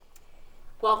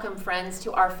Welcome, friends,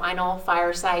 to our final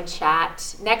fireside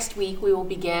chat. Next week, we will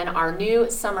begin our new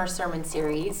summer sermon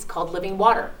series called Living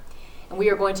Water, and we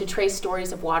are going to trace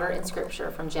stories of water in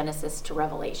Scripture from Genesis to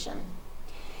Revelation.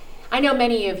 I know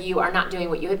many of you are not doing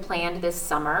what you had planned this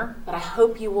summer, but I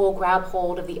hope you will grab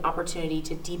hold of the opportunity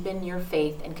to deepen your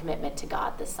faith and commitment to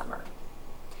God this summer.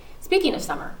 Speaking of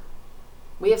summer,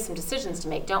 we have some decisions to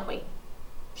make, don't we?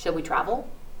 Should we travel?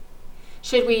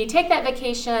 Should we take that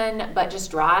vacation but just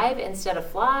drive instead of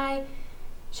fly?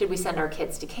 Should we send our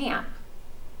kids to camp?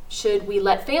 Should we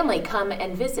let family come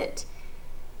and visit?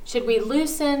 Should we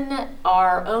loosen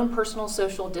our own personal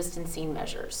social distancing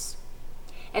measures?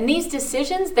 And these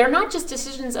decisions, they're not just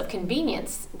decisions of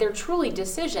convenience. They're truly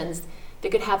decisions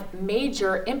that could have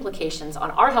major implications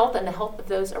on our health and the health of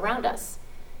those around us.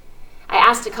 I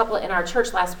asked a couple in our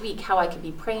church last week how I could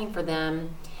be praying for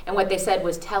them, and what they said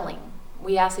was telling.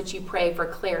 We ask that you pray for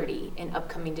clarity in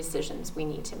upcoming decisions we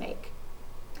need to make.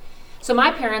 So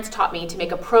my parents taught me to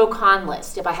make a pro-con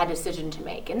list if I had a decision to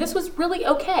make, and this was really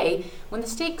okay when the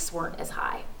stakes weren't as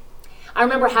high. I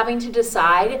remember having to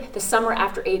decide the summer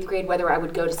after 8th grade whether I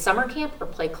would go to summer camp or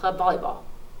play club volleyball.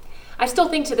 I still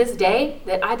think to this day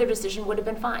that either decision would have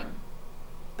been fine.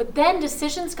 But then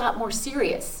decisions got more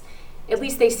serious. At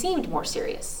least they seemed more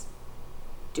serious.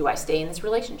 Do I stay in this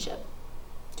relationship?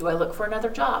 Do I look for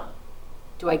another job?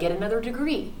 Do I get another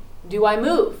degree? Do I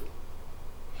move?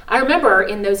 I remember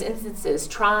in those instances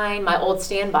trying my old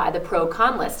standby, the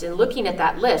pro-con list, and looking at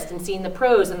that list and seeing the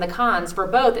pros and the cons for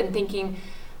both and thinking,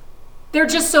 they're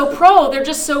just so pro, they're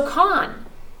just so con.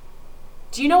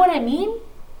 Do you know what I mean?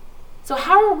 So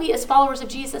how are we as followers of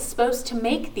Jesus supposed to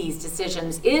make these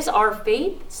decisions? Is our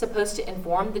faith supposed to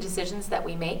inform the decisions that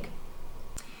we make?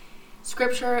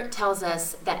 Scripture tells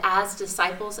us that as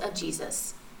disciples of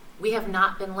Jesus, we have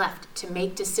not been left to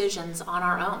make decisions on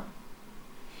our own.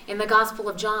 In the Gospel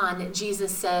of John,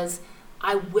 Jesus says,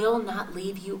 I will not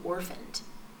leave you orphaned.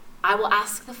 I will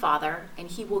ask the Father, and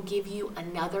he will give you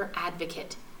another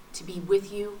advocate to be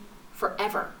with you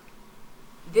forever.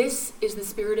 This is the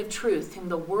Spirit of truth, whom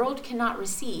the world cannot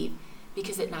receive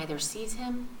because it neither sees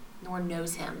him nor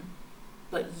knows him.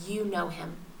 But you know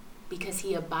him because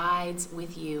he abides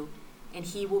with you, and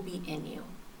he will be in you.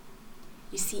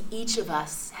 You see, each of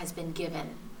us has been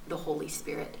given the Holy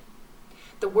Spirit.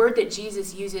 The word that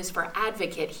Jesus uses for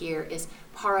advocate here is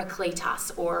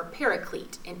parakletos, or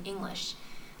paraclete in English,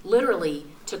 literally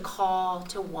to call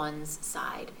to one's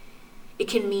side. It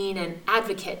can mean an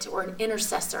advocate or an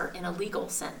intercessor in a legal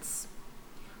sense.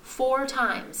 4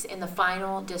 times in the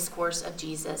final discourse of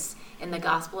Jesus in the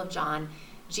Gospel of John,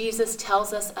 Jesus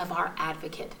tells us of our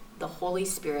advocate, the Holy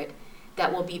Spirit,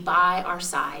 that will be by our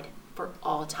side for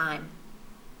all time.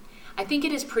 I think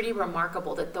it is pretty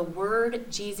remarkable that the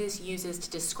word Jesus uses to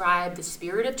describe the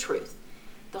Spirit of truth,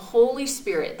 the Holy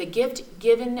Spirit, the gift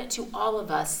given to all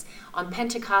of us on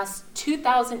Pentecost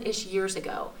 2,000-ish years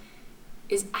ago,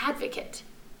 is advocate.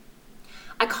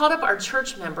 I called up our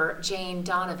church member, Jane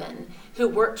Donovan, who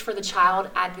worked for the Child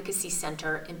Advocacy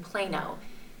Center in Plano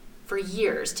for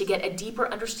years to get a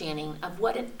deeper understanding of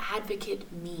what an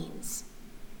advocate means.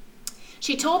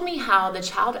 She told me how the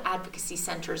Child Advocacy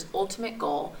Center's ultimate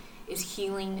goal is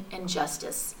healing and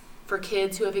justice for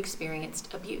kids who have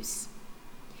experienced abuse.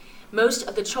 Most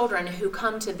of the children who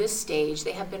come to this stage,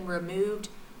 they have been removed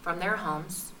from their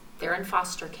homes, they're in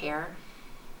foster care,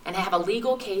 and have a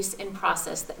legal case in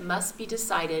process that must be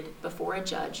decided before a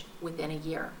judge within a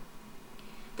year.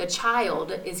 The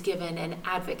child is given an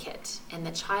advocate, and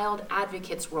the child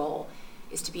advocate's role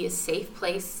is to be a safe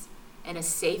place and a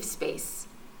safe space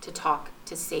to talk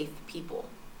to safe people.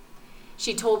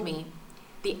 She told me,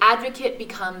 the advocate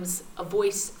becomes a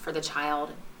voice for the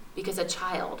child because a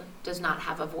child does not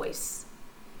have a voice.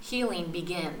 Healing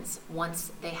begins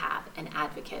once they have an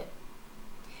advocate.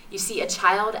 You see, a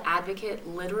child advocate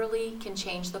literally can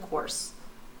change the course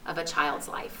of a child's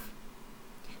life.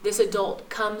 This adult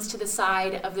comes to the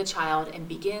side of the child and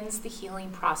begins the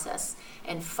healing process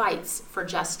and fights for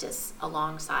justice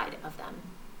alongside of them.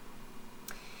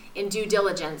 In due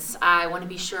diligence, I want to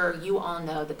be sure you all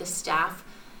know that the staff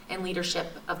and leadership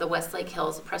of the Westlake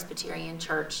Hills Presbyterian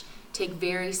Church take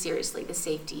very seriously the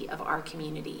safety of our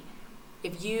community.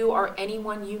 If you or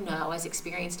anyone you know has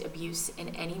experienced abuse in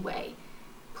any way,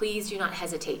 please do not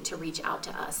hesitate to reach out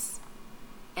to us.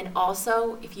 And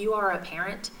also, if you are a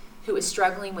parent who is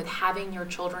struggling with having your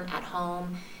children at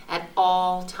home at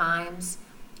all times,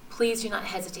 please do not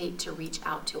hesitate to reach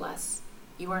out to us.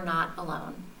 You are not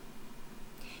alone.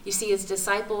 You see, as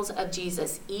disciples of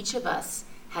Jesus, each of us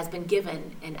has been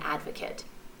given an advocate.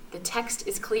 The text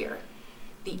is clear.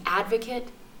 The advocate,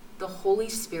 the Holy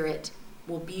Spirit,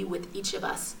 will be with each of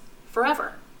us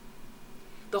forever.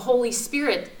 The Holy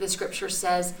Spirit, the scripture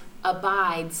says,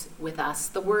 abides with us.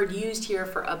 The word used here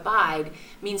for abide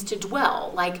means to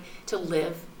dwell, like to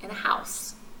live in a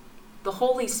house. The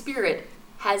Holy Spirit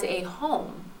has a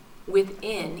home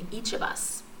within each of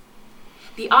us.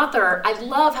 The author, I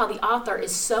love how the author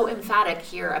is so emphatic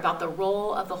here about the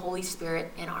role of the Holy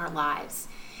Spirit in our lives.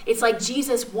 It's like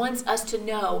Jesus wants us to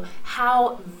know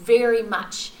how very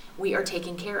much we are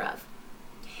taken care of.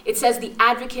 It says the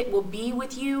advocate will be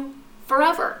with you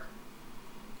forever,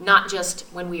 not just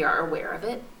when we are aware of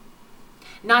it,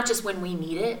 not just when we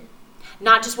need it,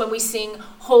 not just when we sing,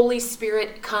 Holy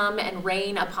Spirit, come and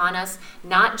reign upon us,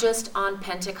 not just on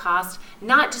Pentecost,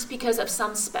 not just because of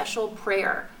some special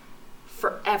prayer.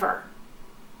 Forever,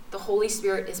 the Holy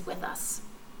Spirit is with us.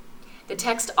 The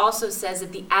text also says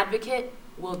that the advocate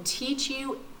will teach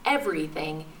you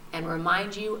everything and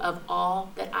remind you of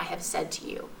all that I have said to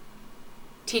you.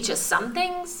 Teach us some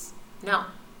things? No.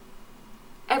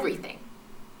 Everything.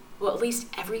 Well, at least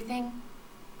everything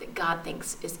that God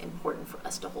thinks is important for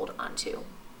us to hold on to.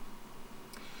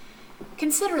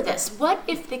 Consider this. What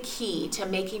if the key to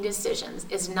making decisions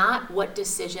is not what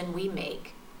decision we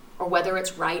make, or whether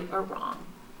it's right or wrong,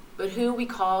 but who we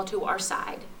call to our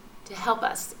side to help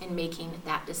us in making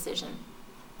that decision?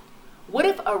 What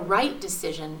if a right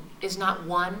decision is not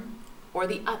one or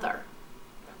the other,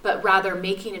 but rather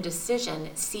making a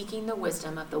decision seeking the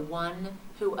wisdom of the one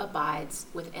who abides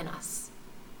within us?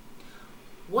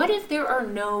 What if there are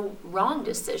no wrong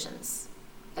decisions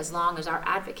as long as our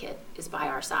advocate is by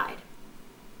our side?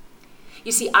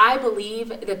 You see, I believe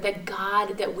that the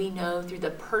God that we know through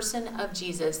the person of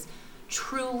Jesus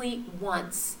truly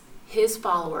wants his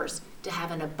followers to have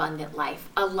an abundant life,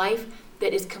 a life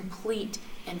that is complete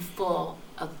and full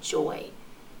of joy.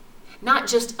 Not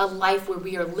just a life where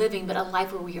we are living, but a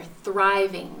life where we are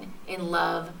thriving in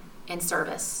love and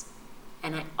service.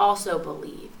 And I also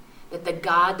believe that the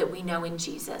God that we know in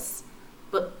Jesus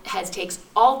takes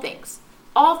all things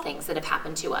that have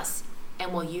happened to us,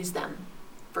 and will use them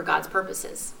for God's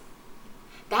purposes.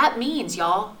 That means,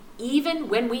 y'all, even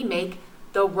when we make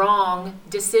the wrong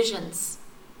decisions,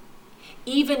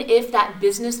 even if that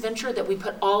business venture that we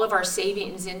put all of our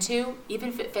savings into, even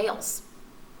if it fails,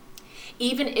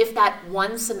 even if that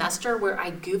one semester where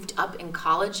I goofed up in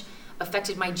college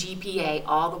affected my GPA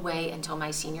all the way until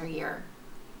my senior year,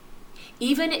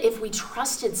 even if we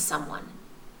trusted someone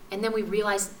and then we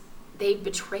realized they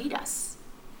betrayed us,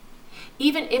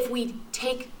 even if we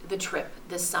take the trip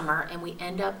this summer and we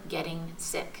end up getting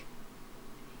sick.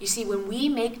 You see, when we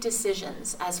make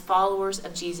decisions as followers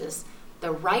of Jesus,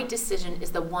 the right decision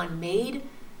is the one made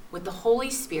with the Holy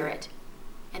Spirit,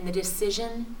 and the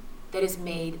decision that is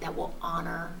made that will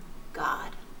honor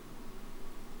God.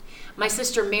 My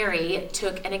sister Mary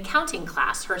took an accounting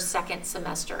class her second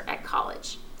semester at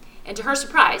college. And to her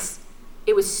surprise,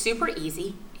 it was super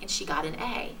easy and she got an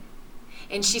A.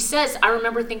 And she says, I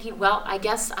remember thinking, well, I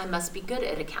guess I must be good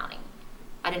at accounting.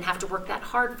 I didn't have to work that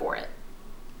hard for it.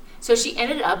 So she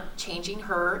ended up changing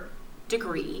her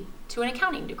degree to an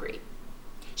accounting degree.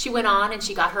 She went on and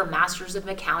she got her master's of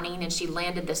accounting, and she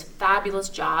landed this fabulous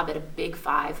job at a Big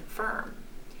 5 firm.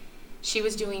 She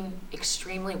was doing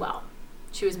extremely well.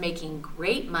 She was making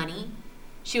great money.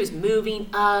 She was moving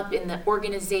up in the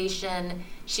organization.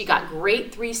 She got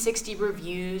great 360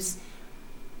 reviews,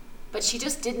 but she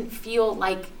just didn't feel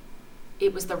like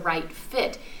it was the right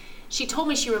fit. She told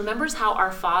me she remembers how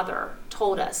our Father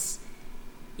told us,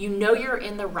 you know you're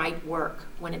in the right work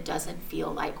when it doesn't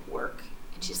feel like work.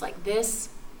 And she's like,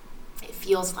 it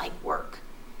feels like work.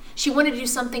 She wanted to do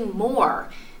something more,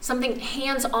 something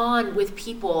hands-on with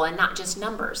people and not just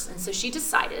numbers. And so she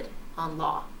decided on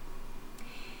law.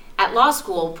 As law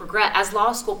school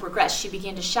progressed, she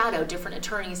began to shadow different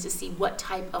attorneys to see what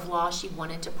type of law she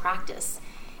wanted to practice.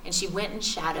 And she went and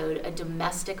shadowed a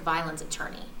domestic violence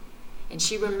attorney. And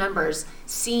she remembers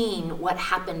seeing what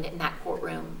happened in that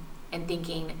courtroom and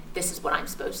thinking, this is what I'm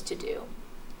supposed to do.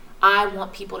 I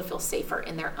want people to feel safer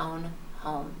in their own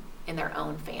home, in their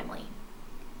own family.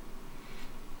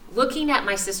 Looking at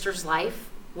my sister's life,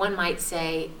 one might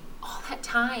say, all that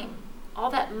time, all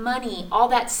that money, all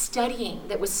that studying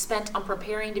that was spent on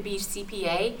preparing to be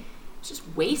CPA, just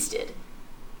wasted.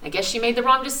 I guess she made the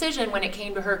wrong decision when it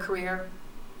came to her career.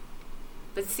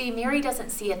 But see, Mary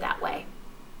doesn't see it that way.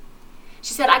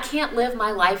 She said, I can't live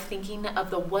my life thinking of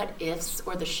the what ifs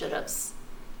or the should haves.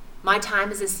 My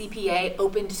time as a CPA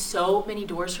opened so many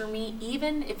doors for me,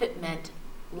 even if it meant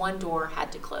one door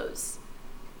had to close.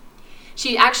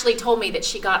 She actually told me that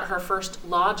she got her first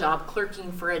law job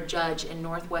clerking for a judge in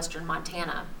northwestern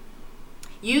Montana.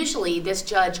 Usually, this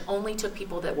judge only took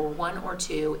people that were 1 or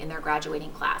 2 in their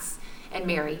graduating class, and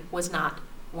Mary was not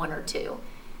 1 or 2.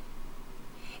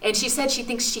 And she said she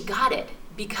thinks she got it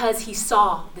because he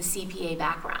saw the CPA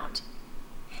background.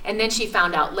 And then she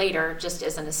found out later, just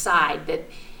as an aside, that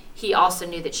he also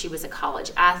knew that she was a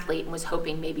college athlete and was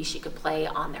hoping maybe she could play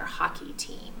on their hockey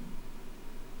team.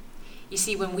 You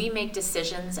see, when we make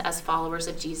decisions as followers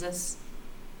of Jesus,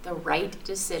 the right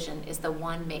decision is the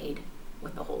one made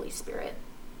with the Holy Spirit.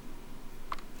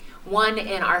 One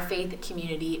in our faith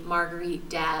community, Marguerite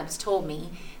Dabbs, told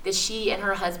me that she and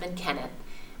her husband Kenneth,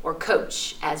 or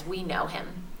Coach as we know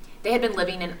him, they had been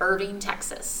living in Irving,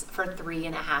 Texas for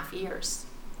 3.5 years.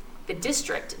 The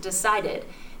district decided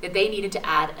that they needed to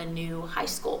add a new high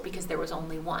school because there was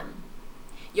only one.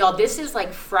 Y'all, this is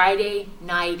like Friday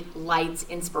Night Lights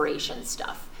inspiration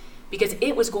stuff because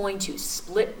it was going to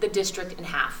split the district in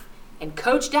half. And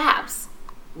Coach Dabbs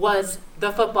was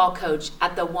the football coach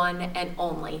at the one and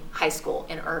only high school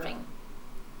in Irving.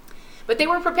 But they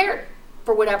were prepared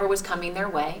for whatever was coming their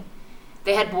way.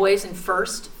 They had boys in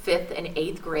 1st, 5th, and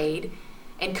 8th grade,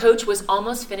 and Coach was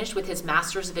almost finished with his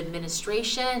Master's of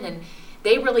Administration, and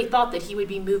they really thought that he would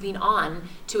be moving on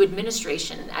to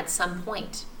administration at some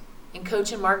point. And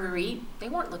Coach and Marguerite, they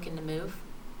weren't looking to move.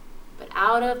 But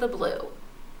out of the blue,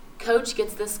 Coach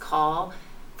gets this call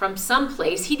from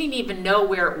someplace, he didn't even know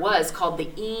where it was, called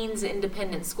the Eanes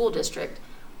Independent School District.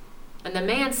 And the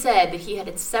man said that he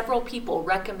had several people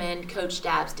recommend Coach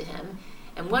Dabbs to him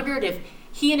and wondered if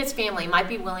he and his family might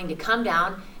be willing to come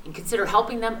down and consider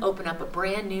helping them open up a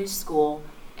brand new school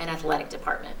and athletic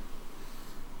department.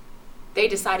 They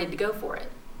decided to go for it.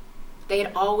 They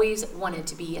had always wanted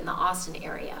to be in the Austin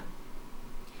area.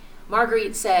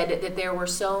 Marguerite said that there were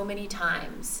so many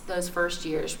times those first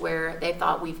years where they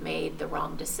thought we've made the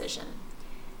wrong decision.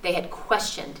 They had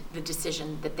questioned the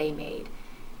decision that they made.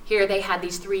 Here they had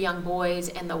these 3 young boys,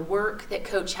 and the work that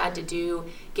Coach had to do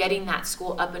getting that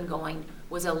school up and going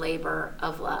was a labor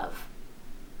of love.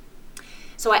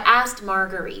 So I asked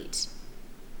Marguerite,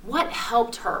 what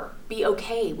helped her be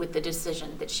okay with the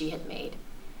decision that she had made?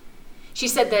 She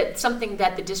said that something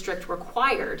that the district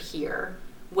required here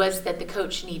was that the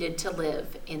coach needed to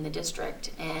live in the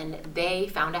district, and they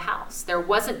found a house. There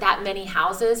wasn't that many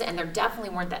houses, and there definitely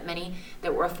weren't that many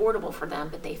that were affordable for them,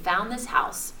 but they found this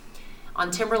house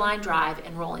on Timberline Drive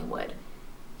in Rollingwood.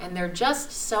 And there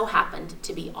just so happened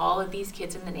to be all of these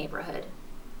kids in the neighborhood,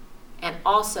 and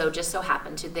also just so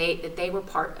happened that they were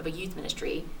part of a youth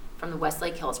ministry from the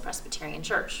Westlake Hills Presbyterian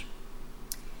Church.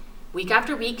 Week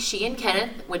after week, she and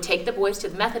Kenneth would take the boys to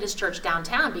the Methodist church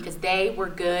downtown because they were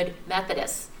good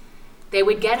Methodists. They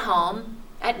would get home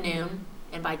at noon,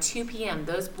 and by 2 p.m.,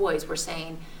 those boys were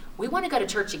saying, we want to go to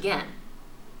church again,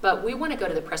 but we want to go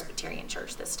to the Presbyterian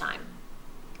church this time.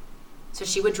 So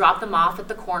she would drop them off at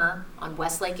the corner on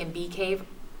Westlake and Bee Cave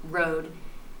Road,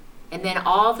 and then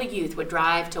all the youth would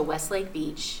drive to Westlake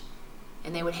Beach,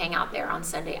 and they would hang out there on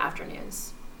Sunday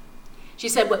afternoons. She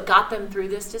said what got them through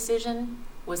this decision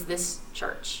was this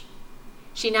church.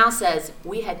 She now says,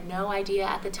 we had no idea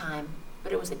at the time,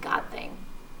 but it was a God thing.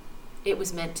 It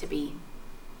was meant to be.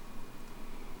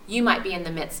 You might be in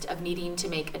the midst of needing to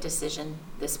make a decision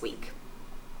this week.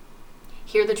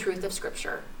 Hear the truth of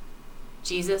Scripture.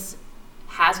 Jesus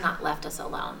has not left us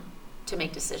alone to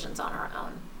make decisions on our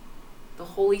own. The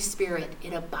Holy Spirit,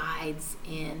 it abides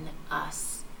in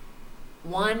us.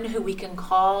 One who we can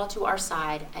call to our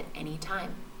side at any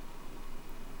time.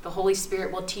 The Holy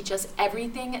Spirit will teach us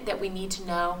everything that we need to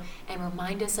know and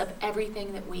remind us of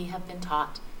everything that we have been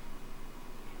taught.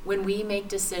 When we make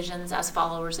decisions as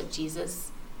followers of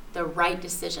Jesus, the right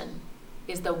decision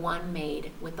is the one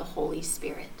made with the Holy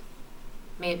Spirit.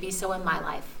 May it be so in my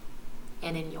life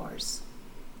and in yours.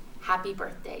 Happy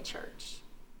birthday, church.